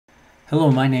Hello,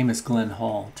 my name is Glenn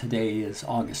Hall. Today is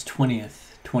August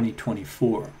 20th,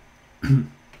 2024. The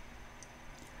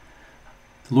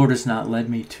Lord has not led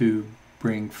me to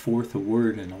bring forth a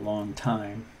word in a long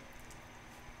time,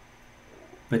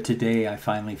 but today I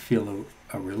finally feel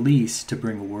a release to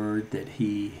bring a word that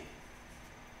He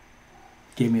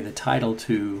gave me the title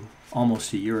to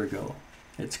almost a year ago.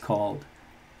 It's called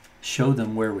Show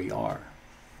Them Where We Are.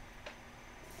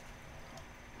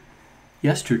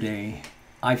 Yesterday,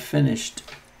 I finished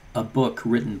a book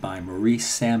written by Maurice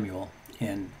Samuel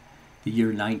in the year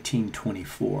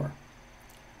 1924.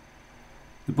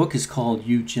 The book is called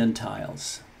You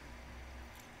Gentiles.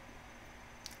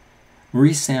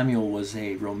 Maurice Samuel was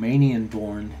a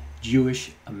Romanian-born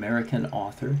Jewish American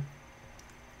author.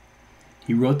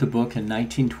 He wrote the book in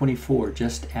 1924,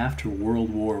 just after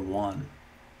World War I.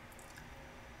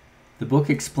 The book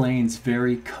explains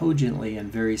very cogently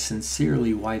and very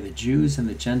sincerely why the Jews and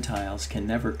the Gentiles can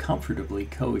never comfortably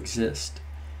coexist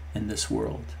in this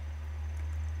world.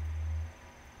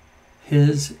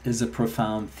 His is a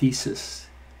profound thesis,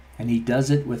 and he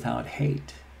does it without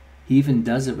hate. He even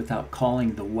does it without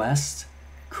calling the West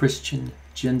Christian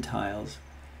Gentiles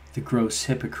the gross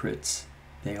hypocrites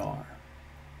they are.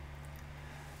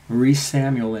 Maurice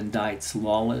Samuel indicts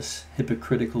lawless,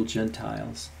 hypocritical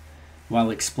Gentiles while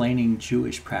explaining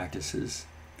Jewish practices,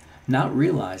 not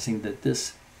realizing that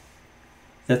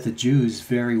the Jews'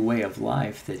 very way of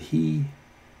life that he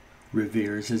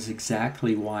reveres is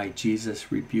exactly why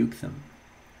Jesus rebuked them.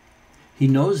 He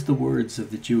knows the words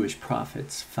of the Jewish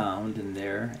prophets found in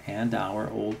their and our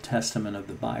Old Testament of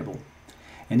the Bible,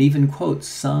 and even quotes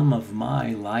some of my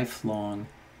lifelong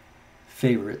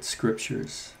favorite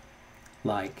scriptures,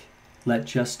 like, "Let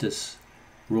justice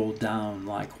roll down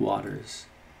like waters,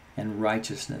 and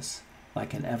righteousness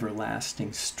like an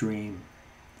everlasting stream."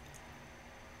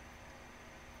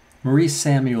 Maurice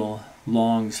Samuel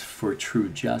longs for true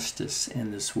justice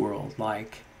in this world,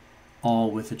 like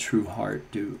all with a true heart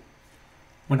do.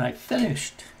 When I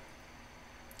finished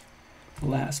the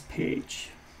last page,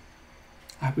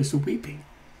 I was weeping.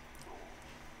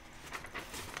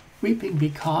 Weeping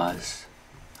because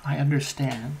I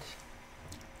understand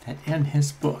that in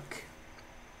his book,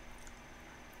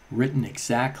 written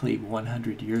exactly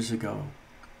 100 years ago,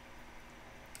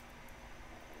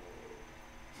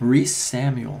 Maurice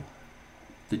Samuel,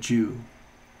 the Jew,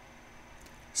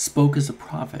 spoke as a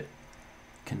prophet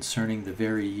concerning the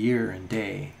very year and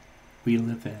day we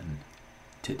live in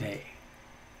today.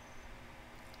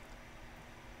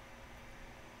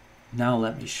 Now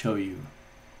let me show you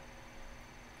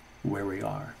where we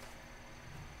are.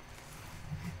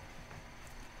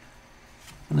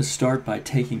 I'm going to start by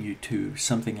taking you to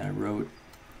something I wrote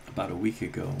about a week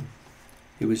ago.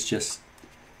 It was just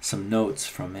some notes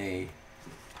from a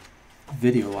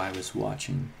video I was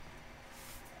watching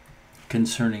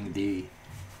concerning the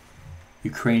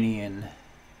Ukrainian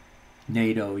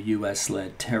NATO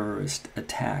US-led terrorist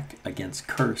attack against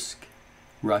Kursk,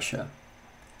 Russia.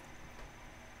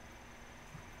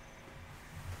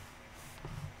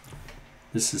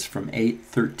 This is from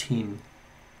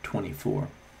 8/13/24.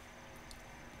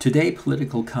 Today,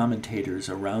 political commentators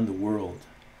around the world,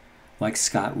 like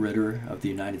Scott Ritter of the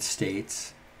United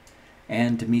States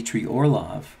and Dmitry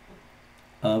Orlov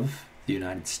of the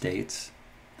United States,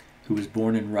 who was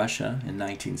born in Russia in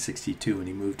 1962 and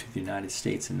he moved to the United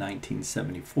States in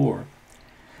 1974,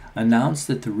 announced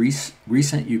that the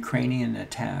recent Ukrainian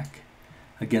attack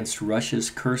against Russia's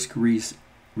Kursk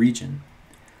region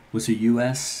was a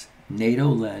U.S.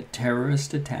 NATO-led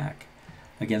terrorist attack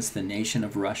against the nation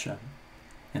of Russia,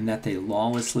 and that they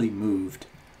lawlessly moved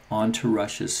onto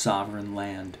Russia's sovereign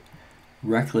land,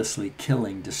 recklessly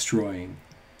killing, destroying,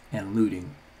 and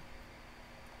looting.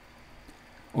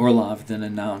 Orlov then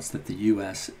announced that the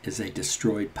U.S. is a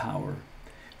destroyed power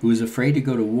who is afraid to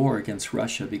go to war against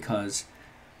Russia because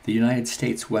the United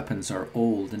States weapons are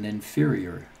old and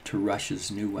inferior to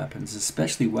Russia's new weapons,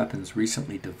 especially weapons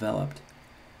recently developed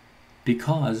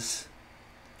because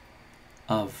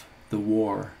of the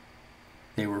war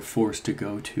they were forced to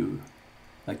go to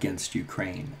against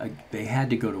Ukraine. They had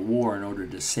to go to war in order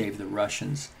to save the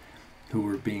Russians who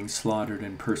were being slaughtered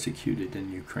and persecuted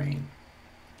in Ukraine.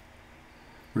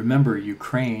 Remember,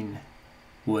 Ukraine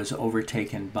was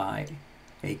overtaken by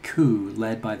a coup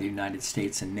led by the United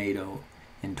States and NATO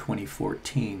in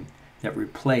 2014 that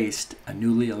replaced a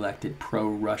newly elected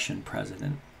pro-Russian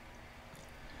president.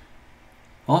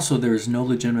 Also, there is no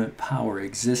legitimate power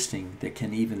existing that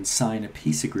can even sign a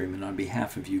peace agreement on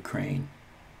behalf of Ukraine,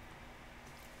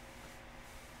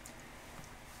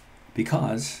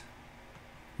 because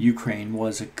Ukraine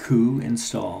was a coup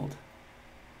installed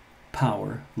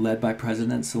power led by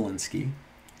President Zelensky.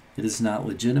 It is not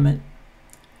legitimate,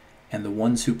 and the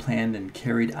ones who planned and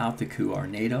carried out the coup are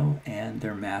NATO and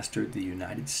their master, the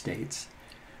United States,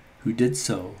 who did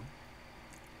so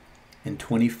in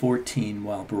 2014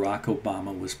 while Barack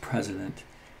Obama was president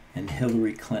and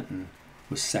Hillary Clinton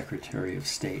was Secretary of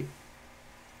State.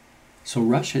 So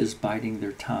Russia is biding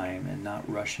their time and not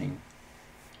rushing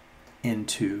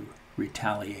into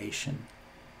retaliation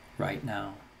right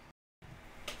now.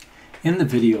 In the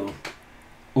video,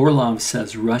 Orlov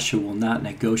says Russia will not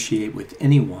negotiate with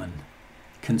anyone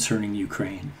concerning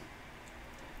Ukraine.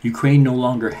 Ukraine no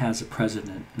longer has a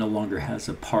president, no longer has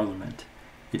a parliament.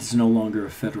 It is no longer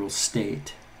a federal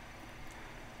state.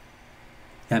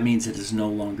 That means it is no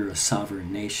longer a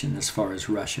sovereign nation as far as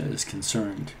Russia is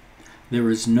concerned. There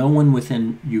is no one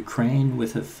within Ukraine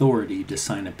with authority to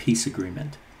sign a peace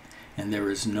agreement, and there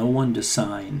is no one to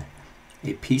sign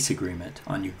a peace agreement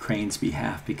on Ukraine's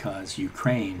behalf because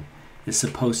Ukraine is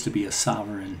supposed to be a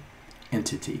sovereign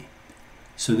entity.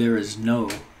 So there is no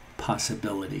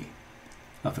possibility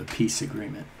of a peace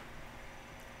agreement.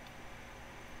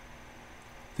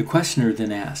 The questioner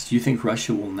then asked, do you think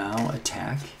Russia will now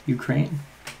attack Ukraine?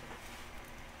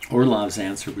 Orlov's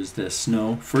answer was this: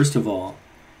 no, first of all,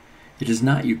 it is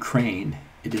not Ukraine,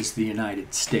 it is the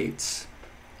United States.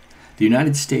 The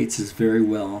United States is very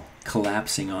well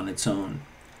collapsing on its own.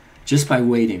 Just by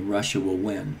waiting, Russia will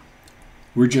win.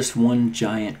 We're just one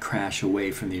giant crash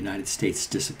away from the United States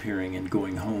disappearing and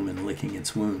going home and licking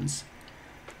its wounds.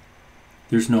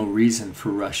 There's no reason for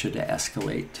Russia to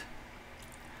escalate.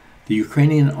 The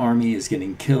Ukrainian army is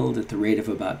getting killed at the rate of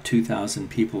about 2,000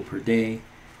 people per day,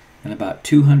 and about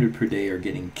 200 per day are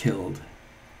getting killed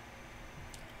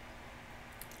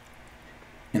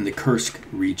in the Kursk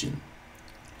region.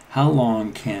 How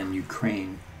long can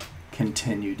Ukraine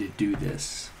continue to do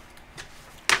this?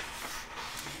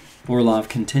 Orlov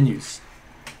continues,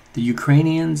 the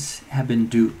Ukrainians have been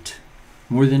duped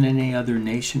more than any other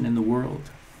nation in the world.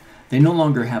 They no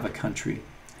longer have a country.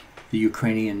 The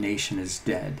Ukrainian nation is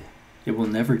dead. It will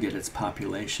never get its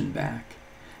population back.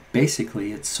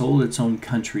 Basically, it sold its own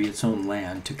country, its own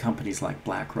land, to companies like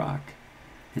BlackRock.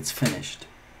 It's finished.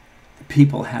 The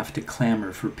people have to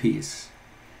clamor for peace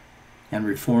and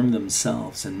reform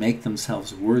themselves and make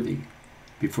themselves worthy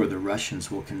before the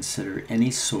Russians will consider any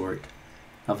sort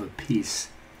of a peace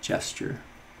gesture.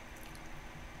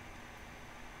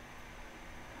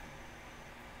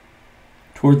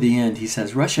 Toward the end, he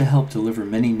says, Russia helped deliver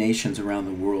many nations around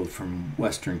the world from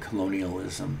Western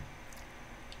colonialism.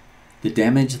 The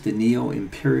damage the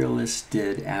neo-imperialists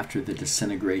did after the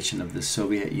disintegration of the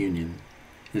Soviet Union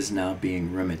is now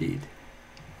being remedied.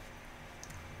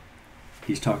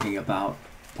 He's talking about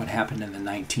what happened in the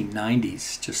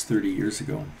 1990s, just 30 years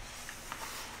ago.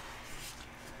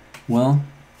 Well,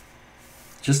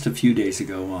 just a few days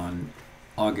ago on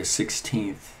August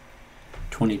 16th,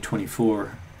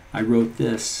 2024, I wrote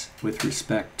this with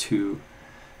respect to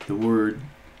the word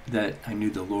that I knew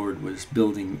the Lord was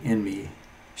building in me,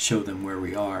 show them where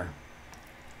we are.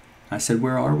 I said,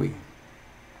 where are we?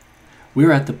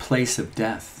 We're at the place of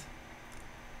death,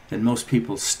 and most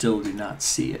people still do not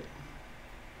see it.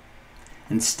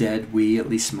 Instead, we, at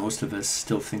least most of us,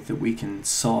 still think that we can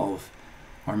solve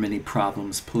our many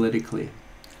problems politically.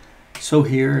 So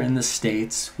here in the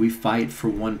States, we fight for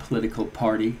one political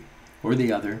party or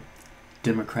the other,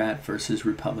 Democrat versus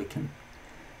Republican.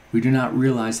 We do not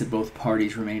realize that both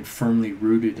parties remain firmly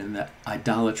rooted in the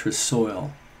idolatrous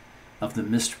soil of the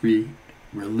mystery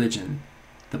religion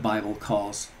the Bible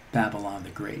calls Babylon the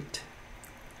Great.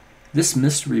 This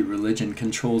mystery religion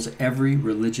controls every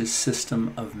religious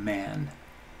system of man.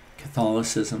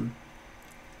 Catholicism,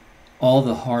 all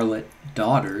the harlot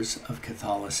daughters of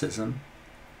Catholicism,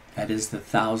 that is the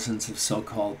thousands of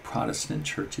so-called Protestant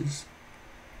churches,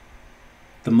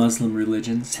 the Muslim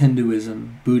religions,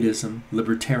 Hinduism, Buddhism,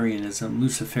 Libertarianism,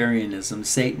 Luciferianism,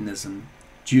 Satanism,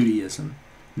 Judaism,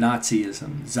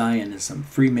 Nazism, Zionism,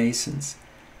 Freemasons,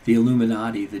 the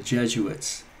Illuminati, the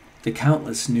Jesuits, the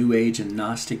countless New Age and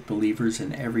Gnostic believers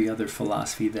in every other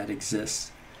philosophy that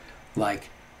exists, like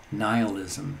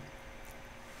nihilism.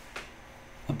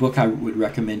 A book I would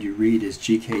recommend you read is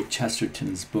G.K.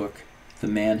 Chesterton's book, The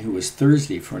Man Who Was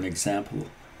Thursday, for an example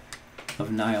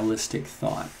of nihilistic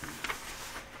thought.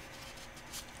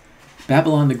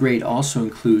 Babylon the Great also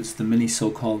includes the many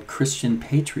so-called Christian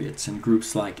patriots and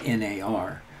groups like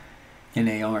NAR.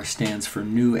 NAR stands for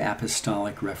New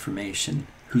Apostolic Reformation,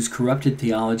 whose corrupted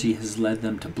theology has led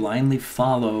them to blindly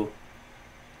follow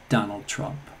Donald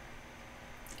Trump.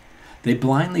 They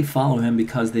blindly follow him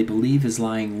because they believe his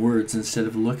lying words instead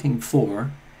of looking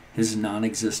for his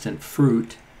non-existent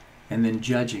fruit and then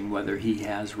judging whether he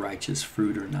has righteous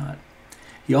fruit or not.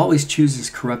 He always chooses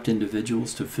corrupt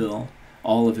individuals to fill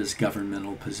all of his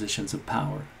governmental positions of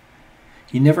power.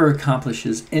 He never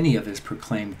accomplishes any of his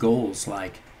proclaimed goals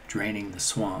like draining the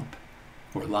swamp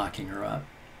or locking her up.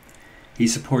 He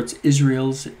supports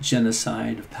Israel's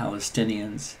genocide of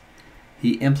Palestinians.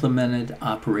 He implemented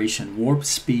Operation Warp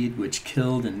Speed, which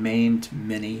killed and maimed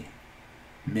many,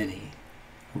 many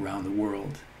around the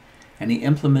world. And he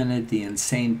implemented the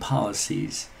insane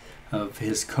policies of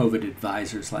his COVID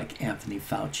advisors like Anthony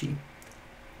Fauci.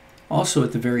 Also,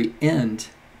 at the very end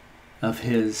of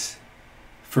his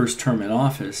first term in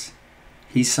office,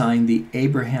 he signed the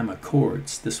Abraham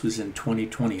Accords. This was in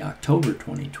 2020, October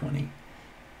 2020.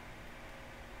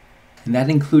 And that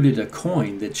included a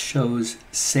coin that shows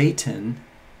Satan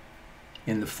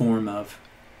in the form of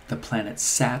the planet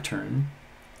Saturn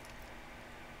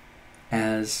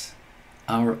as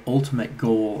our ultimate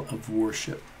goal of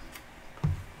worship.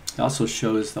 It also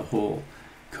shows the whole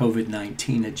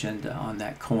COVID-19 agenda on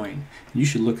that coin. You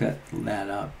should look at that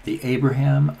up. The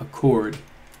Abraham Accord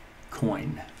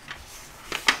coin.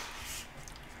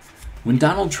 When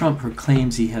Donald Trump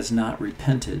proclaims he has not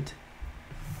repented,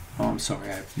 I'm sorry,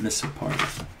 I missed a part.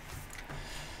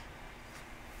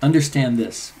 Understand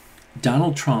this.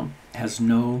 Donald Trump has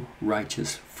no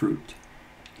righteous fruit.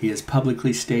 He has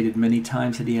publicly stated many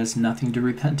times that he has nothing to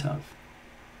repent of.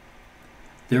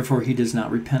 Therefore, he does not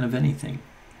repent of anything.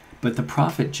 But the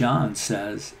prophet John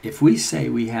says, if we say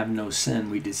we have no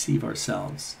sin, we deceive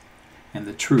ourselves, and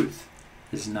the truth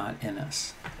is not in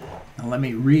us. Now let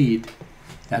me read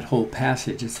that whole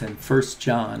passage. It's in 1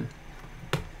 John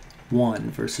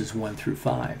 1, verses 1 through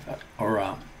 5.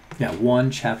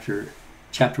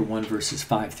 Chapter 1, verses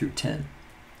 5 through 10.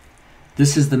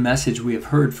 This is the message we have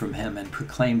heard from him and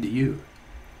proclaimed to you,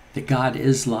 that God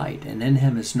is light, and in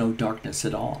him is no darkness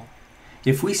at all.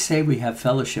 If we say we have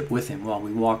fellowship with him while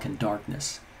we walk in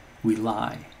darkness, we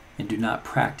lie and do not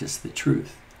practice the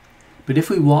truth. But if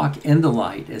we walk in the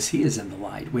light as he is in the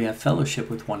light, we have fellowship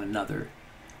with one another,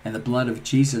 and the blood of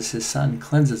Jesus, his Son,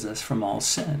 cleanses us from all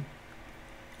sin.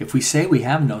 If we say we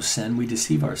have no sin, we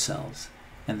deceive ourselves,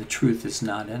 and the truth is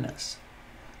not in us.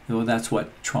 Well, that's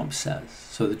what Trump says.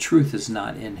 So the truth is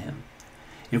not in him.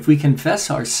 If we confess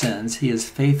our sins, he is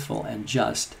faithful and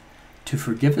just to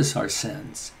forgive us our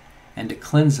sins and to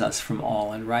cleanse us from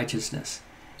all unrighteousness.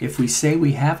 If we say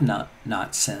we have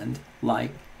not sinned,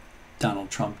 like Donald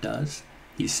Trump does,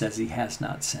 he says he has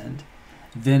not sinned,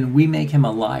 then we make him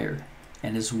a liar,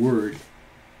 and his word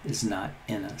is not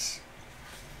in us.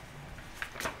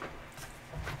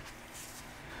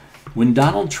 When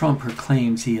Donald Trump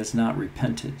proclaims he has not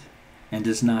repented and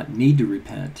does not need to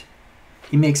repent,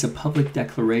 he makes a public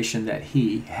declaration that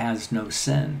he has no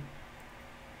sin.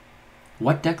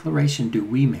 What declaration do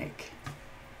we make?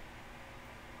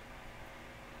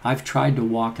 I've tried to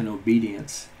walk in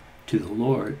obedience to the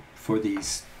Lord for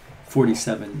these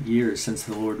 47 years since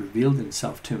the Lord revealed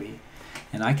himself to me.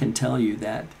 And I can tell you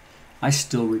that I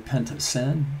still repent of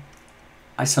sin.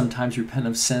 I sometimes repent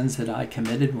of sins that I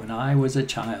committed when I was a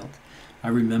child. I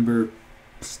remember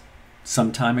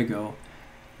some time ago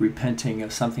repenting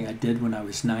of something I did when I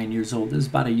was 9 years old. This was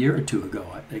about a year or two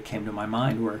ago. It came to my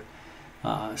mind where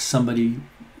somebody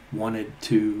wanted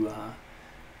to,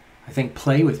 I think,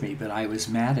 play with me, but I was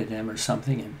mad at him or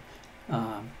something.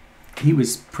 And he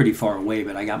was pretty far away,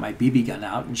 but I got my BB gun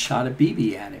out and shot a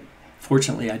BB at him.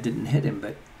 Fortunately, I didn't hit him,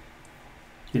 but,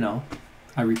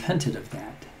 I repented of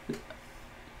that.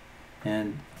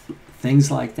 And things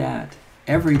like that,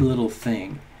 every little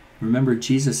thing. Remember,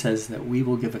 Jesus says that we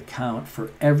will give account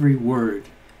for every word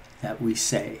that we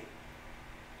say,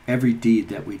 every deed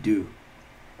that we do.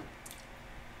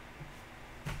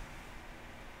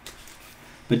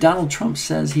 But Donald Trump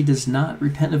says he does not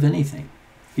repent of anything.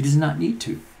 He does not need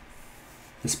to,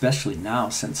 especially now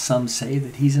since some say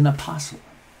that he's an apostle,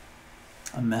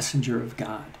 a messenger of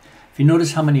God. If you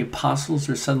notice how many apostles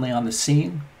are suddenly on the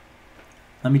scene,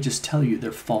 let me just tell you,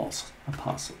 they're false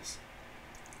apostles.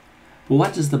 But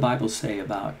what does the Bible say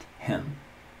about him?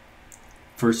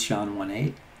 1 John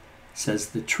 1:8 says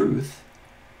the truth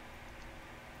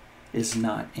is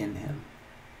not in him.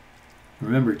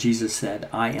 Remember, Jesus said,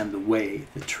 I am the way,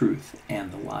 the truth,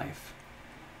 and the life.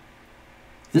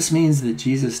 This means that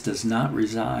Jesus does not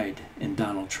reside in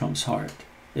Donald Trump's heart.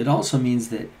 It also means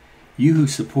that you who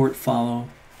support, follow,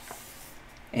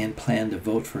 and plan to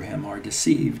vote for him are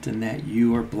deceived, and that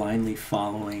you are blindly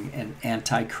following an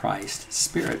antichrist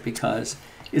spirit, because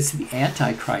it's the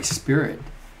antichrist spirit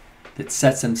that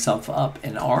sets himself up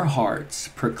in our hearts,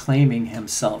 proclaiming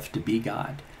himself to be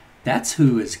God. That's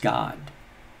who is God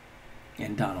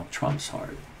in Donald Trump's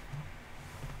heart.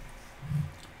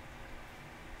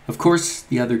 Of course,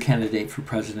 the other candidate for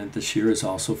president this year is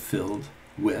also filled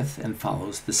with and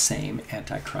follows the same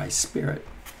Antichrist spirit.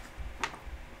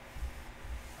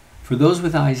 For those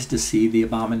with eyes to see, the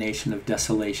abomination of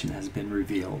desolation has been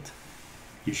revealed.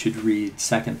 You should read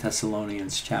 2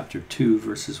 Thessalonians chapter 2,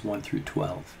 verses 1 through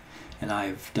 12. And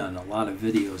I've done a lot of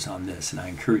videos on this, and I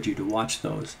encourage you to watch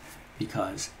those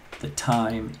because the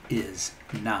time is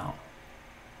now.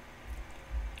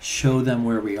 Show them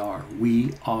where we are.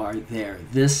 We are there.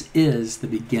 This is the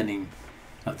beginning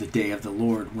of the day of the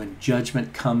Lord, when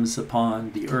judgment comes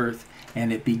upon the earth,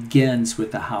 and it begins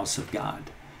with the house of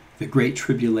God. The great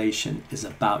tribulation is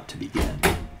about to begin.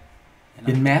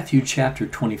 In Matthew chapter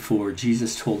 24,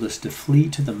 Jesus told us to flee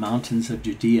to the mountains of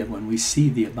Judea when we see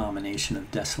the abomination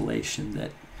of desolation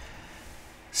that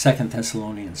 2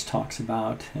 Thessalonians talks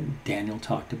about and Daniel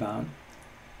talked about.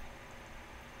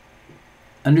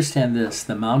 Understand this,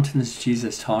 the mountains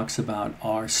Jesus talks about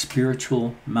are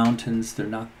spiritual mountains. They're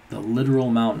not the literal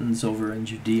mountains over in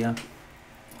Judea.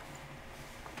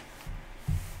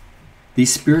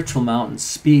 These spiritual mountains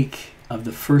speak of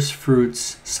the first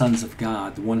fruits, sons of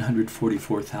God, the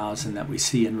 144,000 that we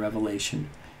see in Revelation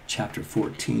chapter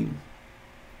 14.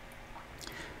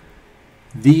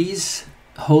 These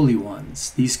holy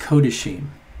ones, these Kodashim,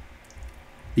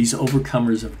 these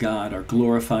overcomers of God, are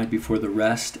glorified before the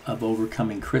rest of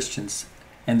overcoming Christians,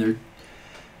 and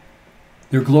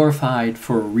they're glorified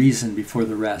for a reason before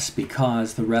the rest,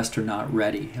 because the rest are not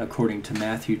ready. According to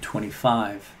Matthew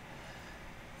 25,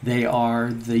 they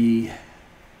are the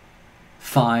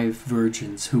 5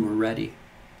 virgins who were ready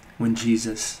when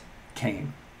Jesus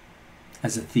came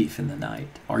as a thief in the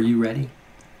night. Are you ready?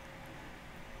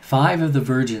 5 of the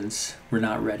virgins were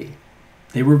not ready.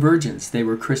 They were virgins, they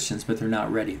were Christians, but they're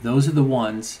not ready. Those are the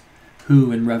ones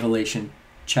who in Revelation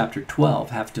chapter 12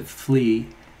 have to flee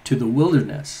to the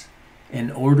wilderness in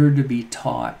order to be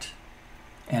taught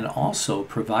and also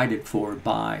provided for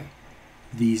by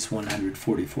these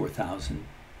 144,000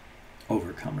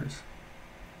 overcomers.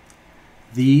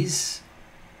 These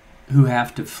who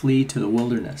have to flee to the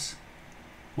wilderness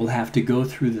will have to go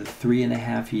through the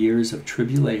 3.5 years of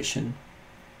tribulation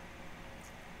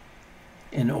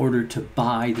in order to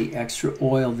buy the extra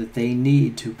oil that they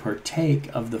need to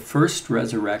partake of the first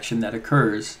resurrection that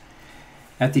occurs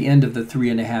at the end of the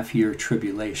 3.5 year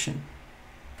tribulation.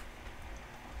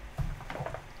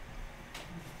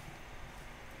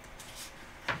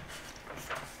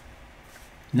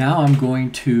 Now I'm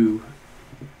going to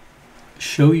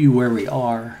show you where we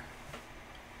are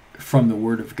from the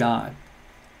Word of God.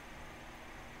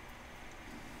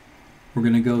 We're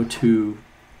going to go to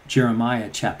Jeremiah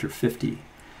chapter 50.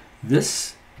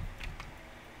 This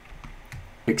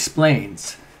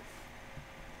explains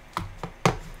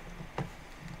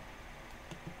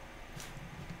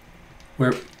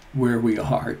where we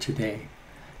are today.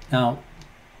 Now,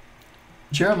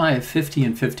 Jeremiah 50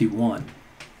 and 51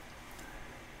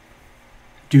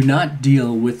 do not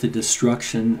deal with the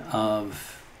destruction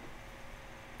of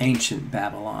ancient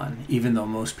Babylon, even though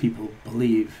most people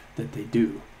believe that they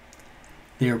do.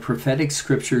 They are prophetic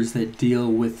scriptures that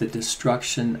deal with the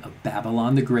destruction of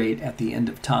Babylon the Great at the end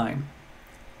of time.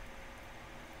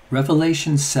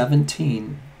 Revelation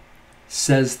 17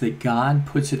 says that God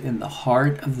puts it in the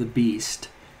heart of the beast,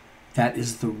 that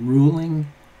is the ruling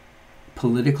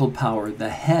political power, the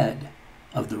head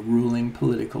of the ruling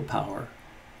political power.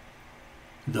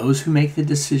 Those who make the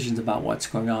decisions about what's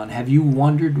going on. Have you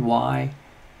wondered why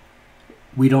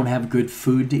we don't have good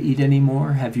food to eat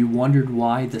anymore? Have you wondered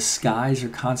why the skies are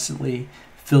constantly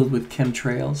filled with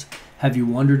chemtrails? Have you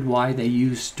wondered why they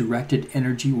use directed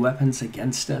energy weapons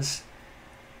against us?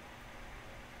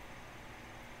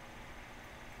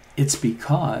 It's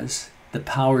because the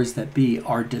powers that be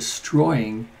are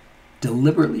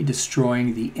deliberately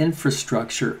destroying the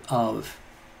infrastructure of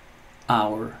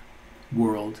our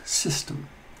world system,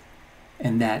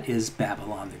 and that is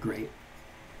Babylon the Great.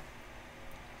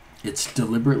 It's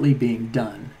deliberately being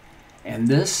done. And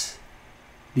these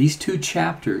 2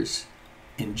 chapters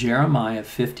in Jeremiah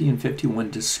 50 and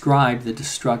 51 describe the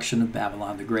destruction of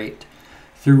Babylon the Great.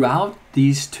 Throughout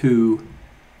these 2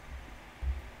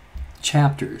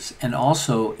 chapters, and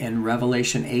also in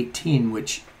Revelation 18,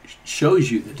 which shows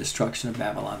you the destruction of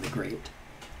Babylon the Great,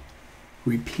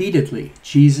 repeatedly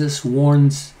Jesus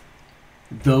warns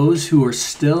those who are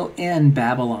still in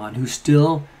Babylon, who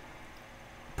still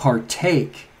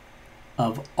partake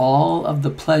of all of the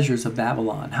pleasures of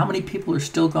Babylon. How many people are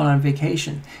still going on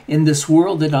vacation? In this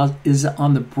world that is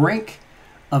on the brink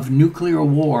of nuclear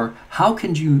war, how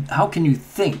can you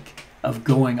think of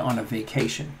going on a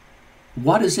vacation?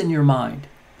 What is in your mind?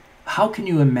 How can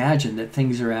you imagine that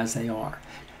things are as they are?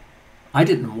 I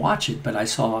didn't watch it, but I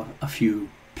saw a few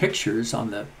pictures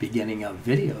on the beginning of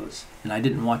videos, and I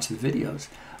didn't watch the videos,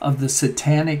 of the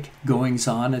satanic goings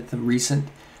on at the recent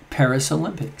Paris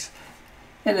Olympics.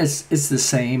 And it's the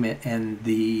same in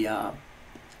the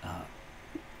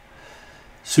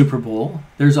Super Bowl.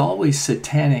 There's always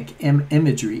satanic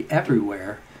imagery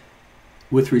everywhere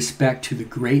with respect to the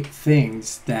great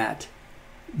things that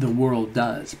the world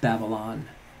does, Babylon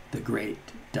the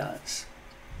Great does.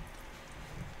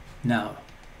 Now,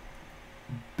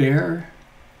 bear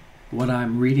what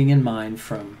I'm reading in mind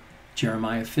from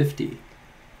Jeremiah 50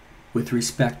 with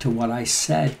respect to what I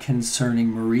said concerning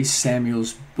Maurice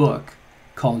Samuel's book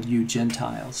called You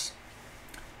Gentiles.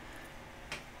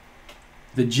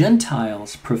 The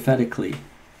Gentiles, prophetically,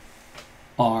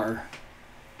 are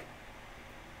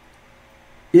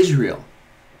Israel.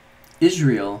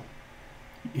 Israel,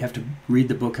 you have to read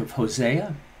the book of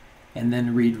Hosea and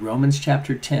then read Romans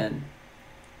chapter 10.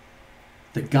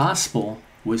 The gospel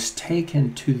was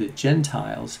taken to the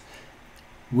Gentiles,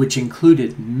 which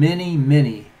included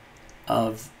many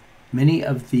of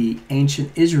the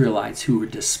ancient Israelites who were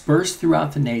dispersed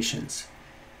throughout the nations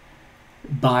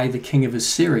by the king of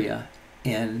Assyria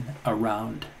in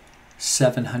around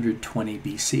 720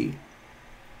 BC.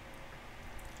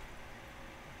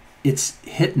 It's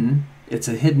hidden, it's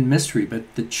a hidden mystery,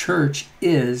 but the church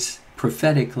is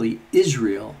prophetically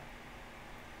Israel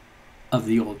of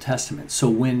the Old Testament. So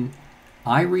when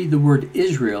I read the word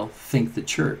Israel, think the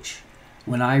church.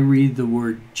 When I read the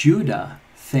word Judah,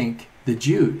 think the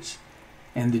Jews.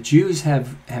 And the Jews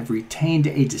have retained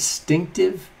a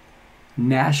distinctive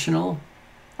national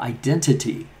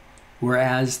identity,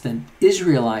 whereas the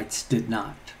Israelites did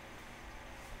not.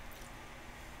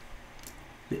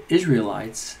 The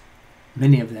Israelites,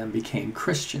 many of them became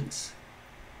Christians,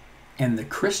 and the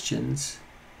Christians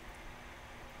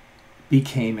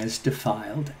became as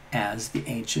defiled as the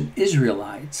ancient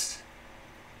Israelites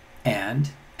and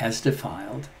as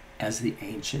defiled as the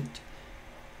ancient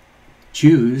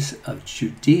Jews of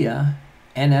Judea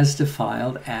and as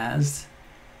defiled as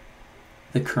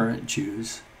the current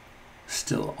Jews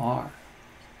still are.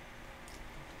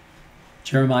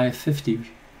 Jeremiah 50,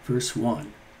 verse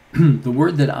 1. The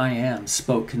word that I am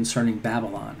spoke concerning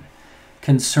Babylon,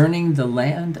 concerning the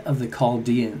land of the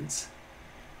Chaldeans,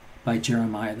 by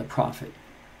Jeremiah the prophet.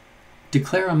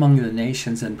 Declare among the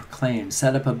nations and proclaim,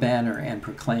 set up a banner and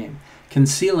proclaim.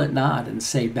 Conceal it not and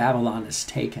say, Babylon is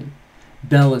taken.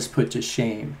 Bel is put to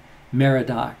shame.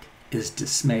 Merodach is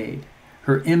dismayed.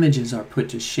 Her images are put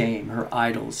to shame. Her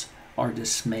idols are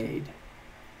dismayed.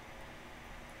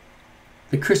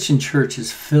 The Christian church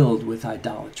is filled with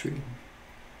idolatry.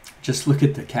 Just look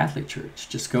at the Catholic Church.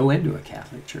 Just go into a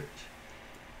Catholic church.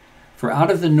 For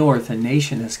out of the north a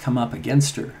nation has come up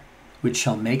against her, which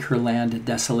shall make her land a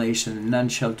desolation, and none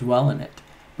shall dwell in it.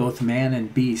 Both man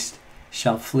and beast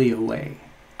shall flee away.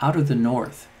 Out of the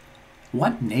north.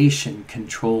 What nation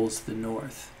controls the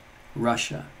north?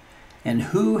 Russia. And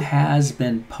who has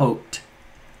been poked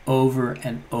over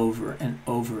and over and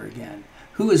over again?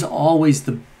 Who is always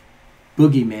the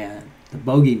boogeyman, the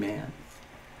bogeyman?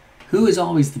 Who is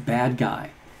always the bad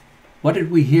guy? What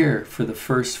did we hear for the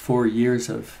first 4 years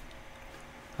of,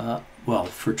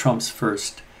 for Trump's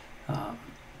first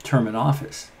term in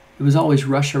office? It was always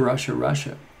Russia, Russia,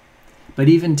 Russia. But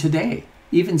even today,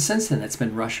 even since then, it's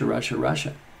been Russia, Russia,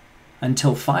 Russia.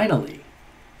 Until finally,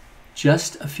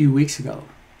 just a few weeks ago,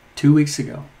 2 weeks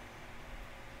ago,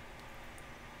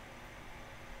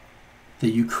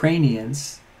 the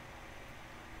Ukrainians,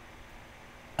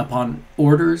 upon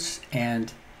orders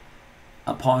and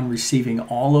upon receiving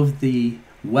all of the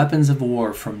weapons of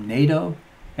war from NATO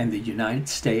and the United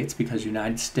States, because the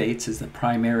United States is the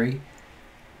primary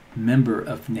member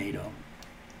of NATO,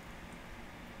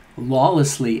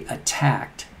 lawlessly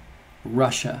attacked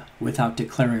Russia without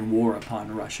declaring war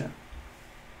upon Russia.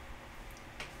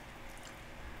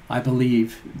 I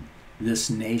believe this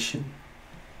nation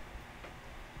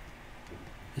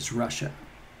is Russia.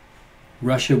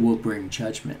 Russia will bring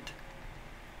judgment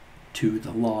to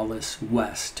the lawless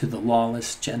West, to the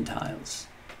lawless Gentiles.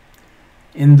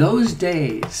 In those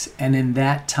days and in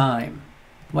that time,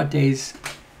 what days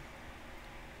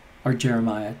are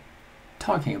Jeremiah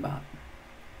talking about?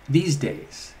 These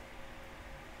days.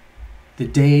 The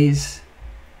days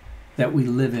that we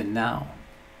live in now.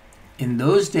 In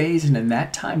those days and in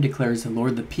that time, declares the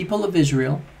Lord, the people of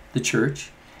Israel, the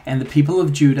church, and the people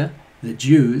of Judah, the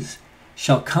Jews,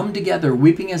 shall come together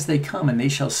weeping as they come, and they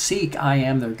shall seek I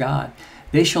am their God.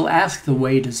 They shall ask the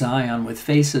way to Zion with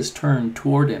faces turned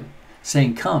toward him,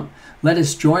 saying, Come, let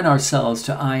us join ourselves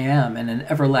to I am in an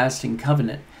everlasting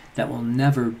covenant that will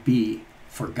never be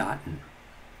forgotten.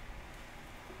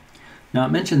 Now,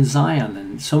 it mentions Zion,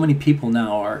 and so many people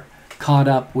now are caught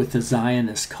up with the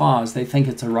Zionist cause. They think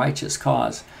it's a righteous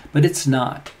cause, but it's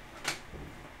not.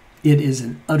 It is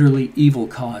an utterly evil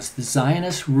cause. The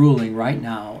Zionists ruling right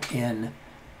now in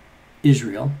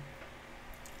Israel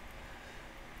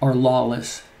are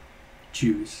lawless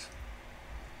Jews.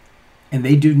 And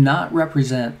they do not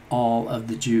represent all of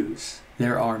the Jews.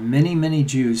 There are many, many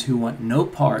Jews who want no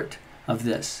part of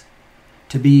this.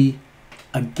 To be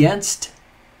against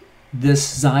this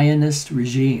Zionist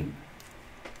regime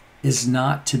is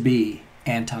not to be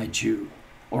anti-Jew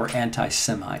or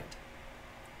anti-Semite.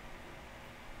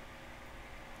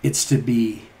 It's to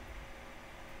be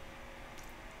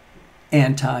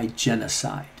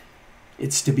anti-genocide.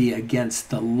 It's to be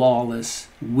against the lawless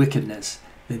wickedness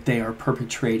that they are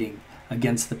perpetrating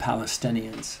against the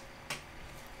Palestinians.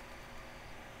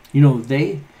 You know,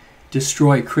 they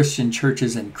destroy Christian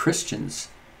churches and Christians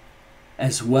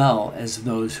as well as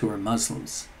those who are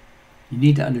Muslims. You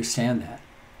need to understand that.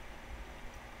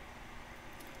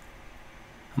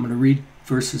 I'm going to read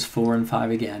verses 4 and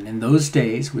 5 again. In those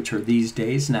days, which are these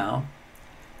days now,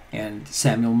 and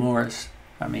Maurice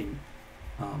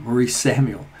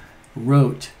Samuel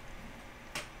wrote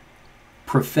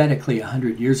prophetically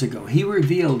 100 years ago. He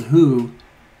revealed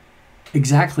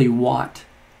exactly what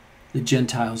the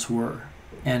Gentiles were,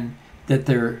 and that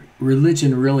their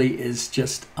religion really is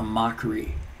just a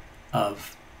mockery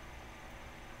of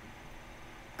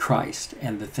Christ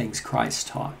and the things Christ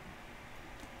taught.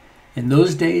 In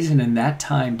those days and in that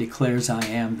time, declares I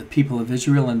am, the people of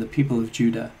Israel and the people of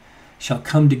Judah shall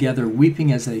come together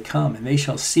weeping as they come, and they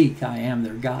shall seek I am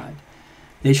their God.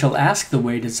 They shall ask the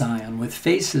way to Zion with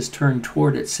faces turned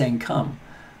toward it, saying, Come,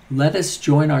 let us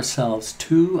join ourselves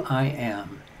to I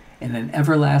am in an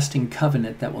everlasting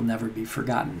covenant that will never be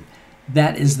forgotten.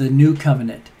 That is the new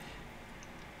covenant.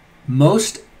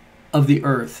 Most of the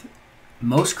earth,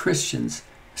 most Christians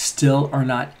still are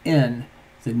not in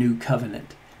the new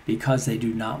covenant because they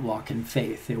do not walk in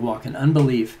faith. They walk in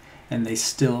unbelief, and they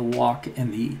still walk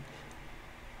in the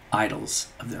idols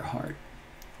of their heart.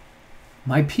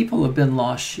 My people have been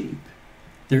lost sheep.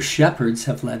 Their shepherds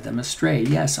have led them astray.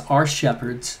 Yes, our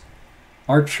shepherds,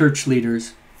 our church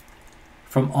leaders,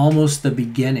 from almost the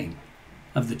beginning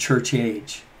of the church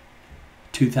age,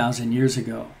 2,000 years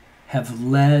ago, have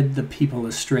led the people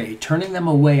astray, turning them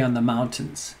away on the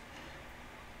mountains,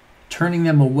 turning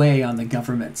them away on the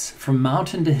governments. From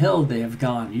mountain to hill they have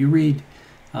gone. You read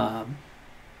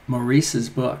Maurice's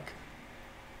book,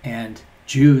 and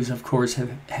Jews, of course,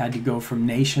 have had to go from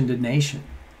nation to nation.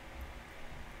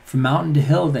 From mountain to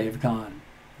hill they have gone.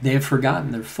 They have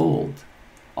forgotten their fold.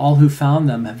 All who found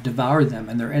them have devoured them,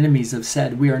 and their enemies have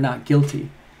said, We are not guilty,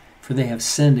 for they have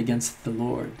sinned against the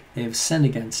Lord. They have sinned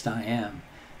against I am,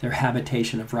 their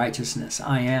habitation of righteousness.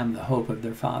 I am the hope of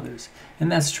their fathers.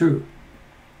 And that's true.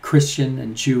 Christian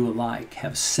and Jew alike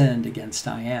have sinned against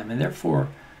I am, and therefore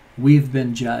we've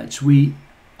been judged. We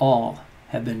all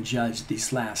have been judged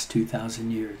these last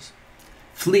 2,000 years.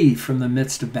 Flee from the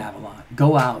midst of Babylon.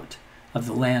 Go out of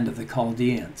the land of the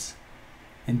Chaldeans,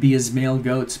 and be as male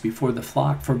goats before the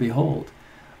flock. For behold,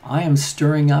 I am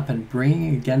stirring up and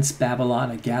bringing against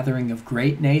Babylon a gathering of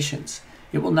great nations.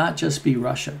 It will not just be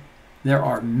Russia. There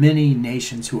are many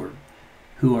nations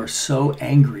who are so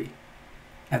angry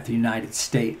at the United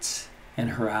States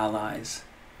and her allies.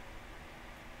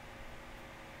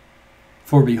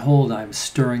 For behold, I am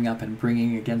stirring up and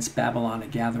bringing against Babylon a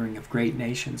gathering of great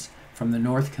nations from the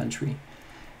north country,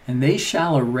 and they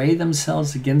shall array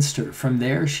themselves against her. From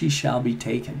there she shall be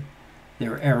taken.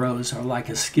 Their arrows are like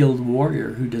a skilled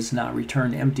warrior who does not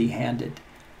return empty-handed.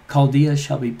 Chaldea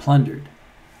shall be plundered.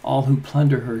 All who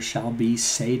plunder her shall be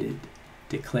sated,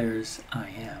 declares I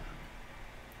am.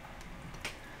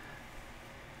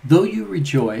 Though you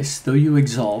rejoice, though you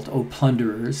exult, O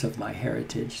plunderers of my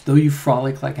heritage, though you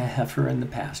frolic like a heifer in the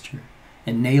pasture,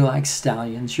 and neigh like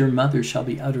stallions, your mother shall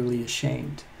be utterly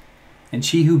ashamed, and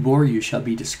she who bore you shall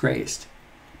be disgraced.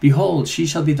 Behold, she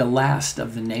shall be the last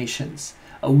of the nations,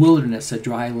 a wilderness, a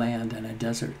dry land, and a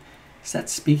desert. Is that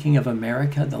speaking of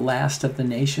America, the last of the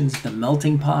nations, the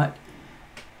melting pot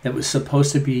that was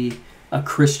supposed to be a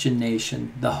Christian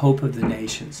nation, the hope of the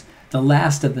nations? The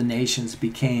last of the nations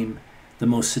became the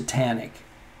most satanic,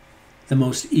 the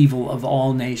most evil of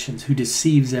all nations, who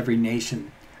deceives every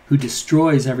nation, who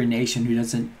destroys every nation who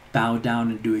doesn't bow down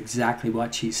and do exactly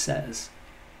what she says.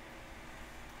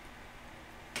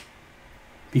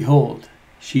 Behold,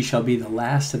 she shall be the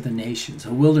last of the nations,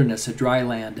 a wilderness, a dry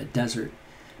land, a desert.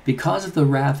 Because of the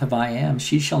wrath of I am,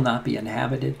 she shall not be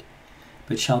inhabited,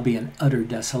 but shall be an utter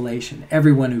desolation.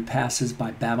 Everyone who passes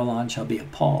by Babylon shall be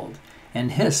appalled,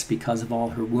 and hiss because of all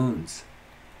her wounds.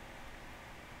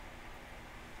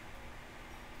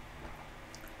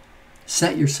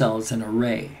 Set yourselves in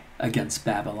array against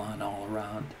Babylon all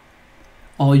around.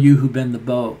 All you who bend the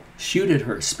bow, shoot at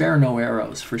her, spare no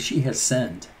arrows, for she has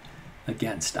sinned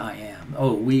against I am.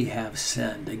 Oh, we have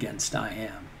sinned against I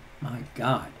am. My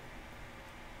God.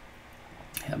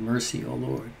 Have mercy, O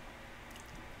Lord.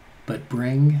 But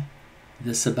bring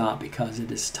this about, because it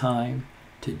is time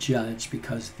to judge,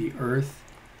 because the earth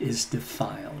is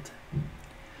defiled.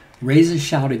 Raise a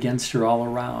shout against her all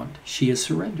around. She has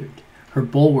surrendered. Her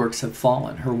bulwarks have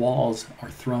fallen. Her walls are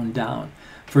thrown down.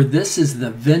 For this is the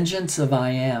vengeance of I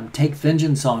am. Take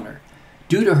vengeance on her.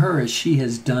 Do to her as she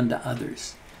has done to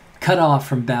others. Cut off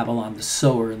from Babylon the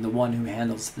sower and the one who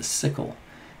handles the sickle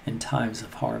in times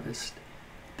of harvest.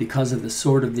 Because of the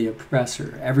sword of the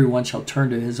oppressor, everyone shall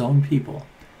turn to his own people,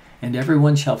 and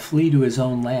everyone shall flee to his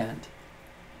own land.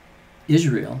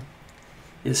 Israel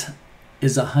is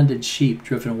a hunted sheep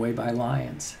driven away by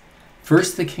lions.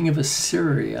 First the king of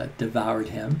Assyria devoured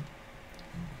him,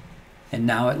 and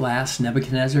now at last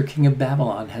Nebuchadnezzar, king of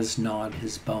Babylon, has gnawed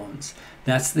his bones.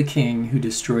 That's the king who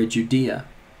destroyed Judea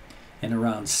in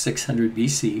around 600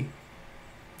 BC.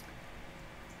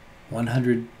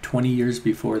 120 years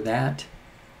before that,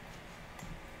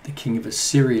 the king of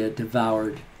Assyria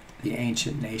devoured the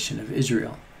ancient nation of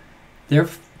Israel.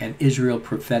 And Israel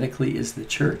prophetically is the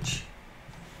church.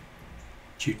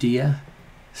 Judea,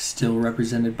 still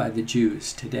represented by the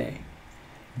Jews today.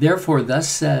 Therefore, thus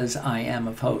says I am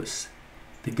of hosts,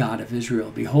 the God of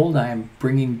Israel. Behold, I am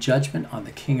bringing judgment on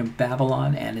the king of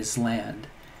Babylon and his land,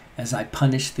 as I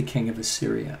punish the king of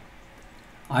Assyria.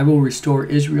 I will restore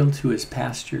Israel to his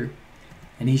pasture,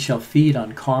 and he shall feed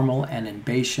on Carmel and in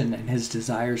Bashan, and his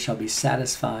desire shall be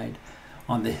satisfied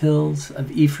on the hills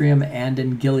of Ephraim and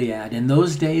in Gilead. In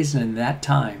those days and in that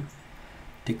time,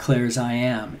 declares I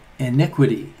am,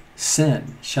 iniquity,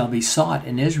 sin, shall be sought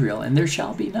in Israel, and there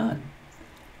shall be none.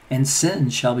 And sin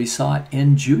shall be sought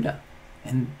in Judah,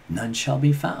 and none shall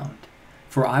be found.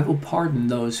 For I will pardon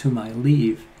those whom I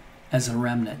leave as a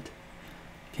remnant.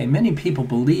 Okay, many people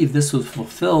believe this was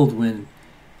fulfilled when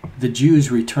the Jews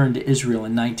returned to Israel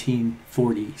in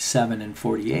 1947 and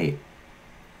 48.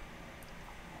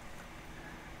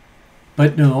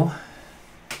 But no,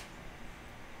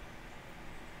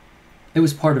 it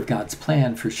was part of God's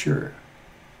plan for sure.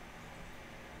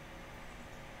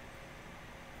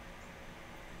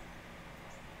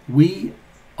 We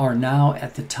are now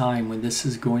at the time when this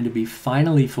is going to be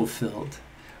finally fulfilled,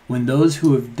 when those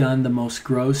who have done the most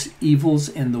gross evils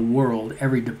in the world,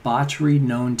 every debauchery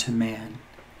known to man,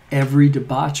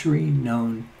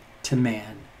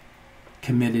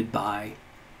 committed by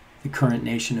the current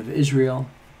nation of Israel,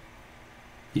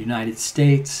 the United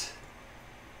States,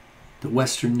 the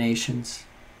Western nations,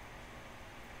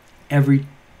 every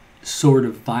sort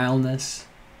of vileness,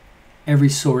 every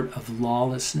sort of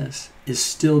lawlessness is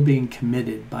still being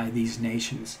committed by these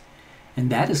nations. And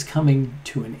that is coming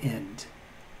to an end.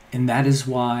 And that is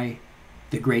why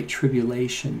the Great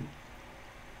Tribulation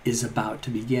is about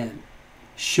to begin.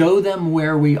 Show them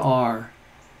where we are,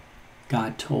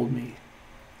 God told me.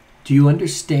 Do you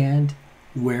understand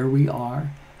where we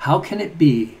are? How can it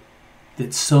be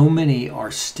that so many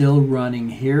are still running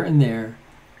here and there,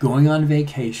 going on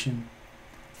vacation,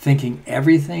 thinking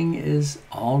everything is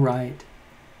all right?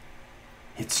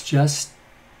 It's just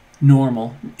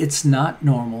normal. It's not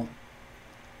normal.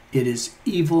 It is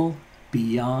evil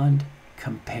beyond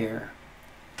compare.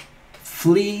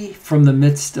 Flee from the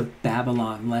midst of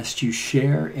Babylon, lest you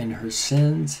share in her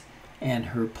sins and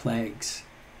her plagues.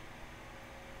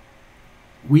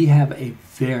 We have a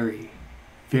very,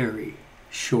 very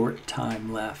short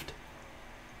time left.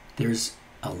 There's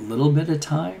a little bit of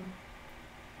time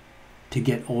to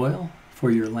get oil for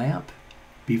your lamp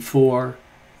before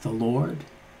the Lord,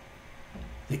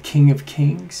 the King of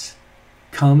Kings,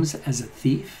 comes as a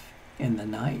thief in the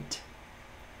night.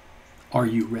 Are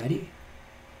you ready?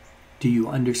 Do you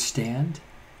understand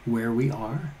where we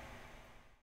are?